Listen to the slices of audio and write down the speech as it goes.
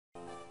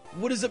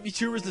What is up,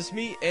 YouTubers? This is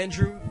me,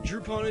 Andrew,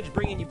 DrewPwnage,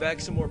 bringing you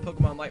back some more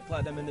Pokemon Light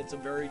Platinum, and it's a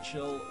very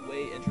chill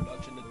way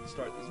introduction to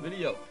start this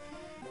video.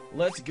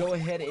 Let's go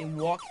ahead and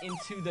walk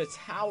into the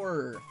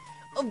Tower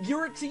of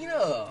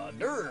Giratina.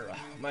 Durr.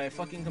 My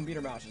fucking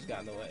computer mouse just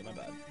got in the way, my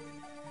bad.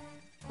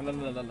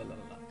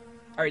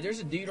 Alright, there's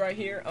a dude right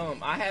here.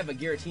 I have a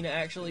Giratina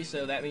actually,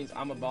 so that means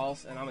I'm a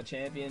boss and I'm a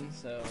champion,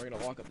 so we're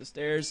gonna walk up the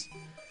stairs.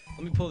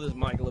 Let me pull this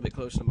mic a little bit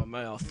closer to my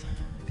mouth,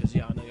 because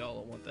yeah, I know y'all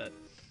don't want that.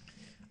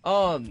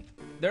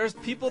 There's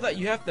people that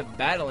you have to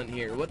battle in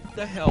here. What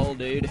the hell,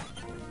 dude?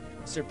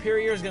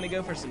 Superior's gonna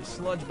go for some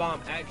sludge bomb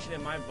action,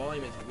 and my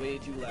volume is way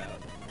too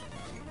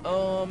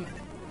loud.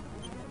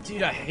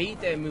 Dude, I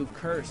hate that move,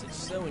 Curse. It's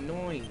so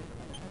annoying.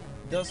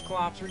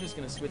 Dusclops, we're just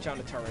gonna switch out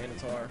to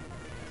Tyranitar.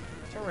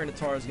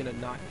 Tyranitar is gonna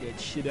knock that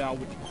shit out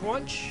with the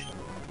crunch.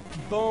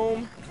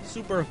 Boom.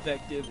 Super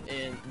effective,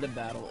 and the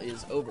battle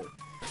is over.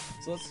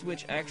 So let's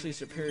switch actually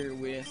Superior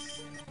with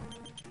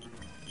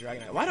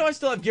Dragonite. Why do I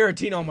still have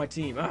Giratina on my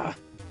team?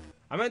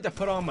 I meant to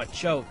put on my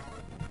choke.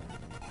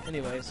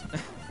 Anyways,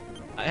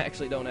 I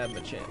actually don't have my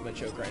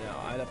choke right now.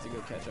 I'd have to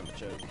go catch up my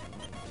choke.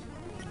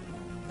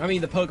 I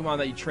mean, the Pokemon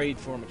that you trade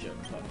for Machoke.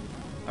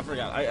 I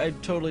forgot. I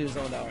totally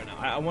zoned out right now.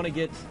 I want to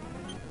get...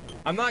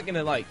 I'm not going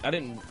to, like... I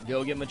didn't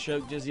go get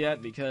Machoke just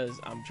yet because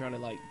I'm trying to,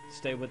 like,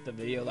 stay with the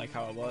video like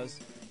how it was.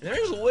 And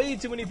there's way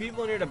too many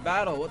people in here to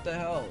battle. What the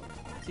hell?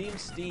 Team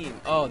Steam.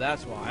 Oh,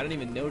 that's why. I didn't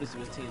even notice it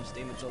was Team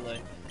Steam until the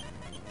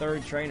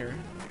third trainer.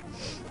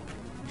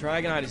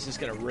 Dragonite is just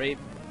going to rape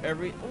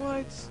every...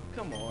 What?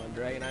 Come on,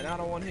 Dragonite. I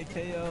don't want to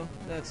hit KO.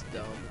 That's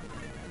dumb.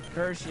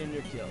 Curse you and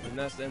you're killed. And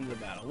that's the end of the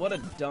battle. What a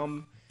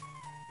dumb...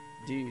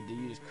 Dude, do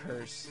you just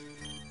curse?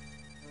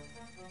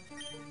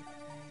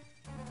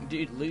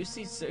 Dude,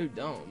 Lucy's so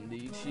dumb,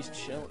 dude. She's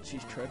chilling.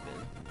 She's tripping.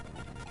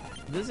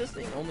 Does this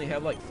thing only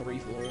have like 3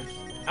 floors?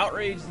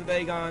 Outrage the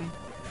Bagon.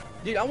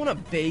 Dude, I want a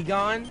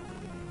Bagon.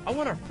 I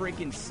want a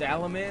freaking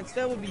Salamence.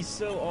 That would be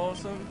so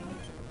awesome.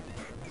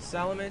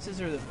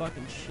 Salamances are the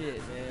fucking shit,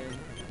 man.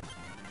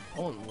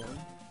 All in one.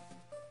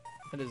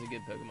 That is a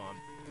good Pokemon.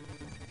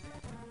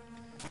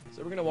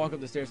 So we're gonna walk up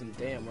the stairs and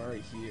damn, we're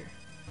already here.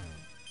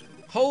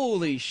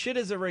 Holy shit,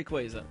 is a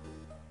Rayquaza.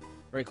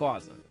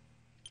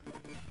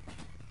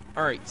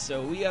 Alright,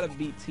 so we gotta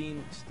beat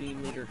Team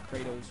Steam leader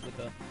Kratos with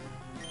a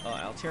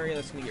Altaria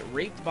that's gonna get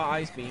raped by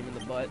Ice Beam in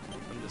the butt.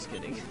 I'm just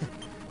kidding.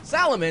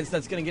 Salamence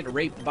that's gonna get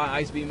raped by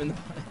Ice Beam in the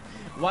butt.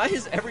 Why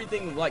is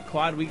everything like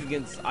quad weak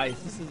against ice?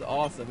 This is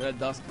awesome. And a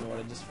Dusknoir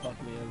that just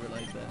fucked me over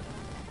like that.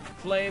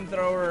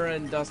 Flamethrower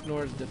and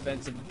Dusknoir's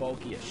defensive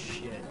bulky as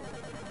shit.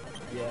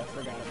 Yeah, I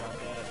forgot about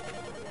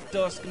that.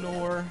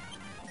 Dusknoir.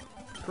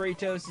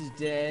 Kratos is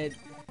dead.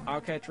 I'll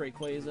catch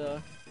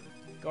Rayquaza.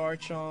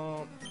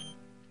 Garchomp.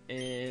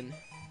 And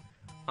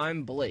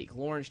I'm Blake,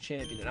 Lauren's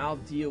champion, and I'll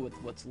deal with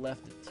what's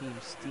left of Team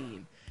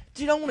Steam.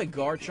 Dude, I want a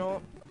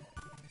Garchomp.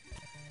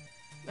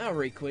 Now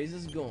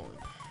Rayquaza's gone.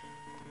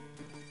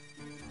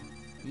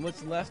 And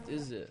what's left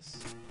is this.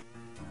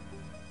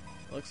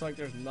 Looks like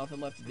there's nothing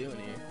left to do in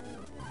here.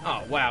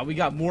 Oh, wow, we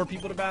got more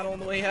people to battle on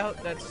the way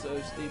out? That's so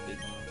stupid.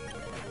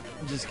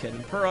 I'm just kidding.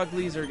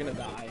 Peruglies are gonna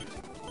die.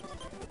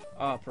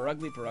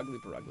 Perugly.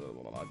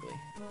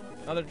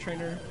 Another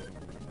trainer.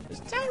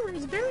 This tower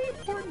is very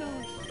important.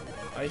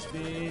 Ice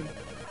Beam.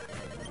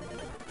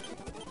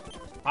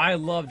 I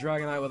love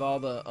Dragonite with all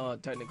the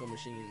technical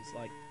machines,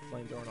 like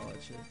Flamethrower and all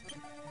that shit.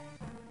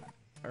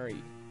 Alright.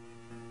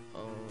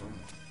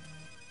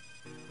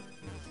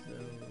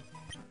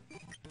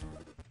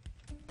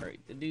 Alright,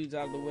 the dude's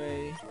out of the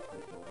way.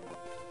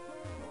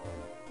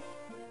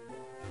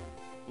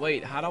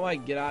 Wait, how do I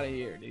get out of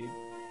here, dude?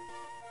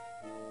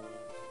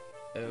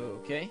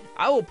 Okay,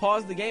 I will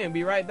pause the game and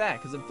be right back,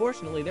 because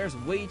unfortunately there's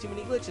way too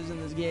many glitches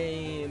in this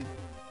game.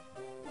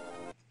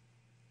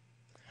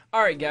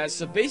 Alright guys,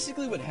 so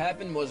basically what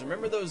happened was,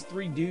 remember those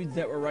 3 dudes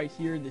that were right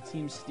here, the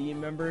Team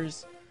Steam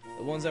members?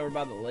 The ones that were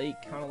by the lake,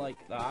 kind of like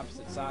the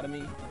opposite side of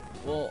me?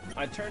 Well,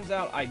 it turns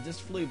out I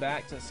just flew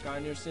back to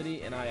Skynear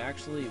City, and I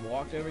actually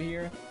walked over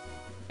here,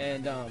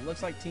 and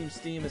looks like Team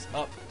Steam is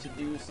up to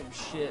do some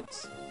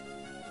shit,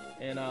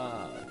 and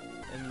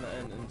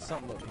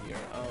something over here.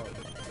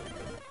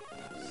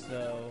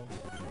 So,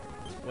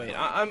 wait,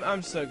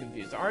 I'm so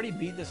confused. I already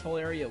beat this whole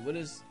area. What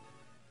is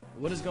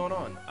going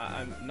on?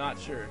 I'm not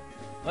sure.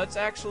 Let's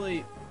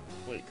actually,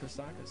 wait,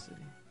 Kosaka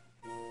City.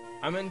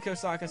 I'm in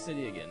Kosaka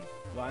City again.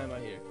 Why am I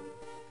here?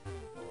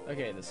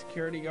 Okay, the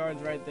security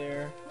guard's right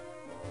there.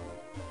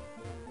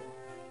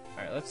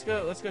 All right, let's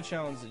go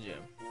challenge the gym.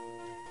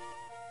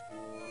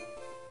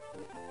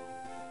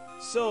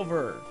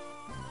 Silver.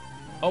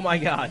 Oh my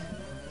God,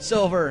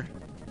 Silver.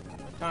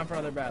 Time for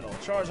another battle.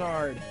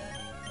 Charizard.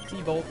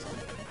 T-Bolt.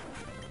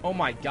 Oh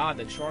my God,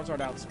 the Charizard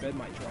outsped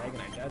my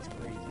Dragonite. That's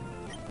crazy.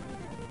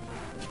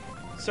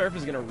 Surf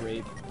is gonna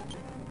rape.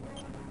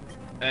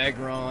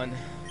 Aggron.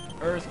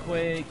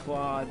 Earthquake.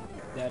 Quad.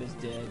 That is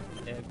dead.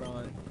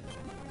 Aggron.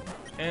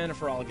 And a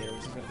Feraligatr,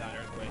 which is gonna die in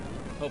Earthquake.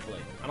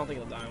 Hopefully. I don't think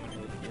it'll die when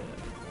it yet.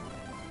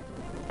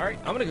 Alright,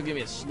 I'm gonna go give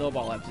me a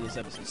snowball after this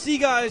episode. See,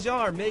 guys,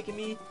 y'all are making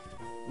me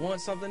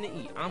Want something to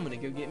eat? I'm gonna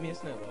go get me a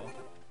snowball.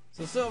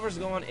 So silver's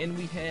gone, and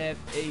we have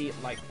a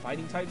like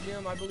fighting type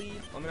gym, I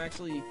believe. I'm gonna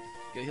actually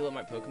go heal up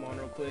my Pokemon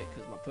real quick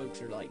because my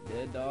pokes are like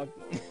dead, dog.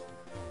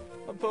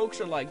 My pokes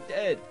are like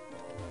dead.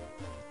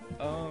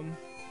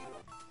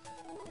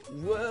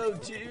 Whoa,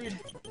 dude.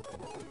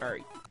 All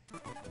right,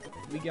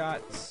 we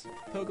got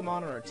Pokemon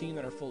on our team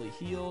that are fully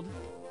healed.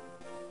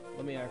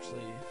 Let me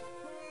actually.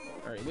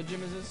 All right, what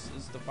gym is this?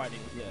 This is the fighting.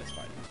 Yeah, it's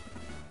fighting.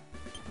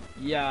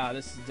 Yeah,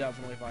 this is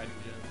definitely fighting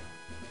gym.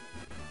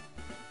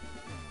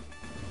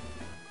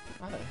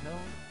 How the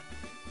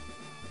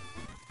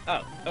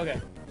hell? Oh,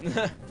 okay.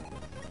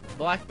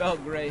 Black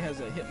Belt Gray has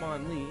a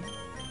Hitmonlee.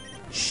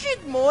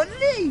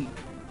 Shitmonlee!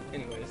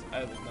 Anyways,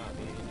 I was not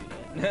meaning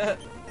to do that.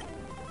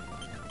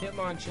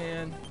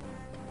 Hitmonchan.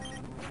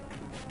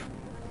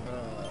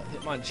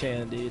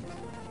 Hitmonchan, dude.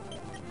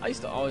 I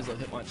used to always love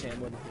Hitmonchan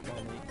more than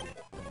Hitmonlee.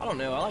 I don't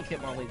know, I like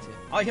Hitmonlee too.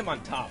 I like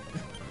Hitmontop.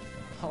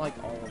 I like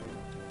all of them.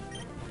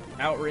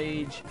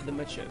 Outrage the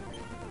Machoke.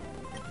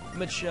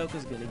 Machoke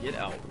is gonna get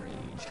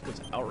outraged,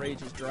 because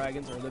outrageous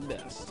dragons are the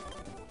best.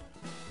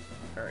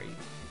 Alright.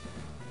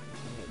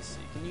 Let's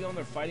see. Can you go on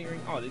their fighting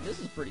ring? Oh, dude, this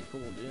is pretty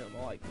cool, dude.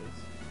 I like this.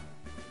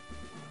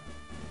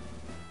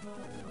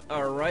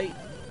 Alright.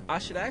 I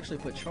should actually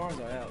put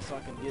Charizard out so I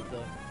can get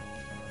the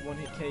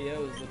one-hit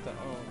KOs with the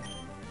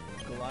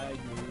Glide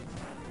move.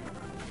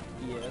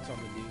 Yeah, that's what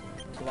I'm gonna do.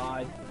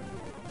 Glide.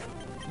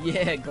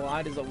 Yeah,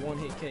 Glide is a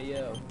one-hit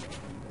KO.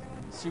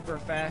 Super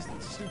fast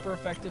and super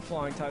effective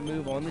flying type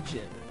move on the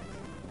gym.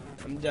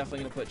 I'm definitely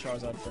gonna put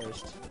Charizard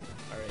first.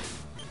 Alright.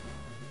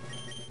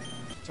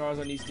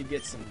 Charizard needs to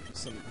get some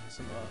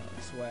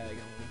swag on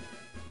him.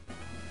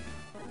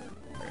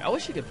 Right, I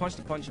wish you could punch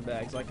the punching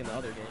bags like in the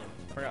other game.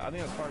 I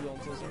think that's part of the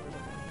until server.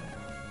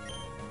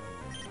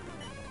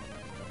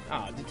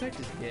 Ah,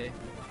 Detective's gay.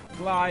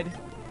 Glide.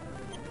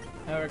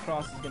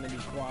 Heracross is gonna be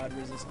quad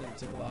resistant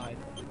to Glide.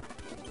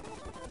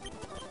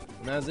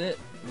 And that's it.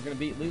 We're gonna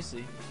beat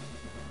Lucy.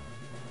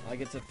 Like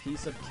it's a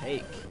piece of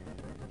cake.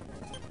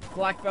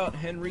 Black Belt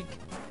Henrique.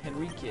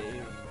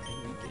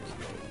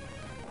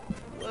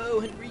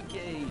 Whoa,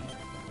 Henrique.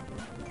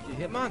 Dude,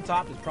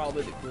 Hitmontop is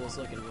probably the coolest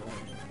looking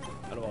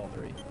one out of all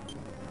three.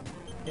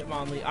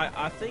 Hitmonlee.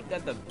 I think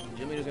that the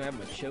gym leader's gonna have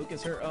Machoke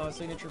as her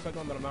signature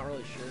Pokemon, but I'm not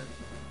really sure.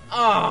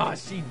 Ah,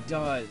 she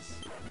does.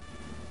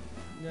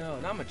 No,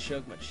 not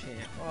Machoke,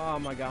 Machamp. Oh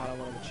my god, I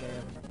want a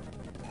Machamp.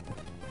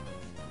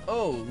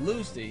 Oh,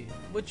 Lucy,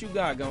 what you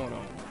got going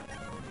on?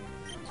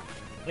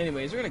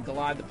 Anyways, we're gonna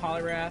Glide the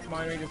Poliwrath.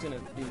 Mine Ranger's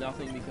gonna do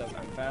nothing because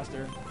I'm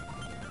faster.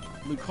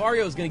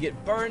 Lucario's gonna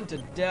get burned to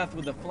death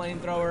with a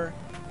flamethrower.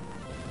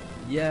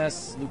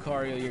 Yes,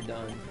 Lucario, you're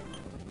done.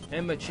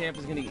 And Machamp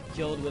is gonna get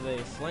killed with a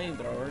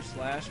flamethrower /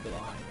 Glide.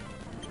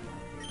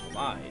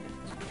 Glide.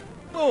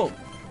 Boom!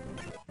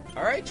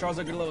 Alright,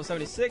 Charizard good level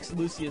 76.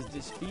 Lucy is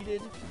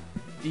defeated.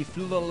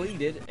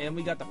 Defluted. And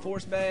we got the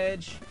Force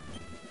Badge.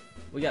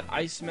 We got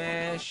Ice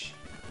Smash.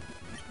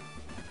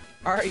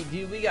 Alright,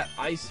 dude, we got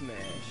Ice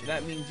Smash.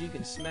 That means you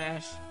can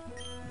smash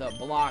the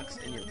blocks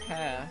in your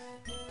path.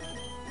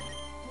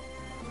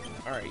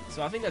 Alright,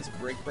 so I think that's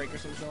Brick Break or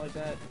something like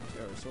that.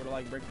 Or sort of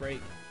like Brick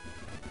Break.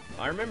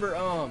 I remember,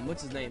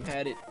 what's his name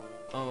had it?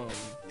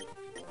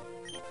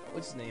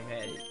 What's his name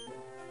had it?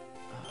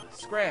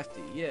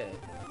 Scrafty, yeah.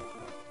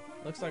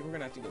 Looks like we're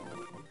gonna have to go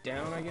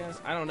down, I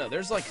guess. I don't know.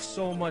 There's like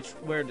so much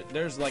where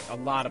there's like a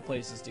lot of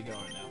places to go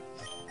right now.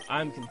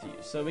 I'm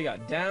confused. So we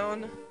got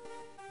down.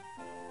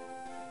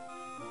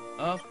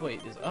 Up.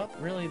 Wait, is up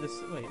really this?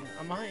 Wait,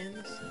 am I in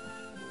this?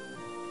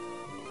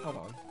 Hold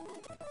on.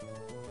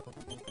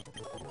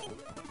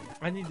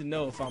 I need to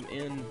know if I'm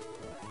in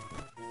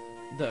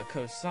the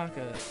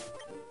Kosaka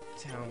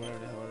town, whatever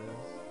the hell it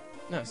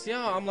is. No, see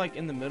how I'm like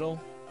in the middle?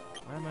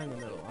 Why am I in the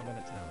middle? I'm in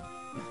a town.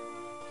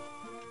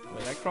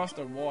 Wait, I crossed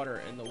the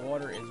water, and the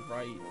water is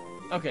right.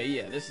 Okay,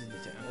 yeah, this is the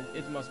town.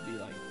 It must be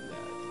like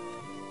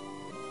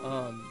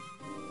that.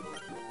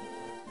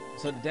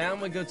 So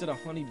down would go to the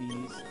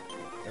honeybees.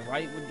 The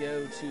right would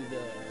go to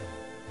the.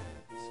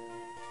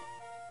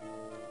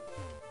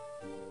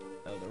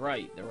 Oh, the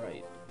right. My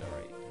bad.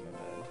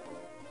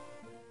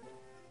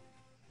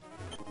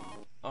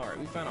 All right,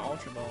 we found an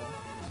Ultra Ball.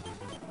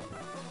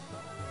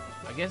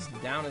 I guess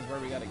down is where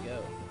we gotta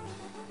go.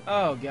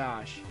 Oh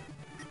gosh.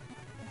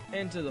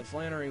 Into the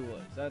Flannery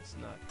Woods. That's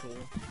not cool.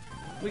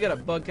 We got a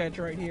bug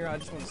catcher right here. I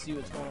just want to see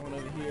what's going on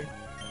over here.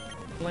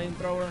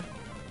 Flamethrower.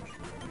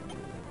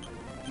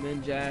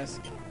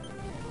 Ninjask.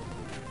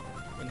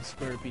 And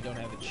Squirpy don't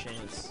have a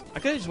chance. I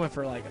could have just went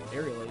for like an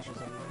Aerial Ace or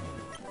something.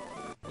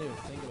 Dude,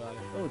 think about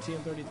it. Oh,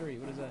 TM33.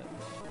 What is that?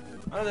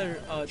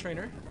 Another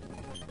trainer.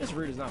 This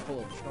route is not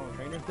full of strong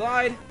trainers.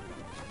 Glide.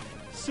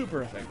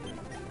 Super effective.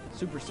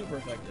 Super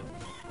effective.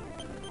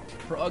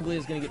 Her Ugly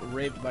is going to get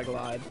raped by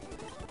Glide.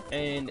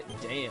 And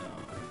damn.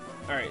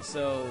 Alright,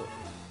 so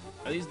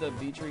are these the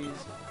bee trees?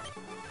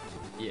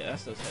 Yeah,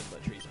 that's those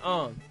headbutt trees.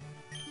 Hold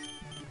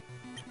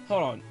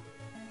on.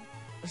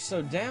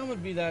 So down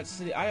would be that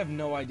city. I have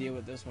no idea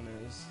what this one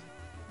is.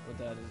 What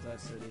that is, that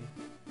city.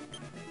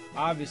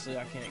 Obviously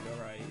I can't go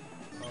right.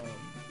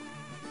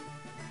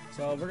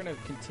 So we're gonna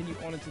continue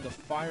on into the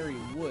fiery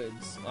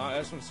woods. I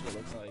just want to see what it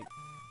looks like.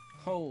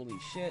 Holy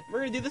shit. We're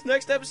gonna do this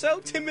next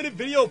episode. 10-minute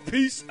video.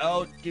 Peace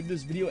out. Give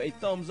this video a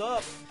thumbs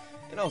up.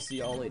 And I'll see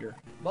y'all later.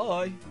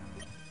 Bye.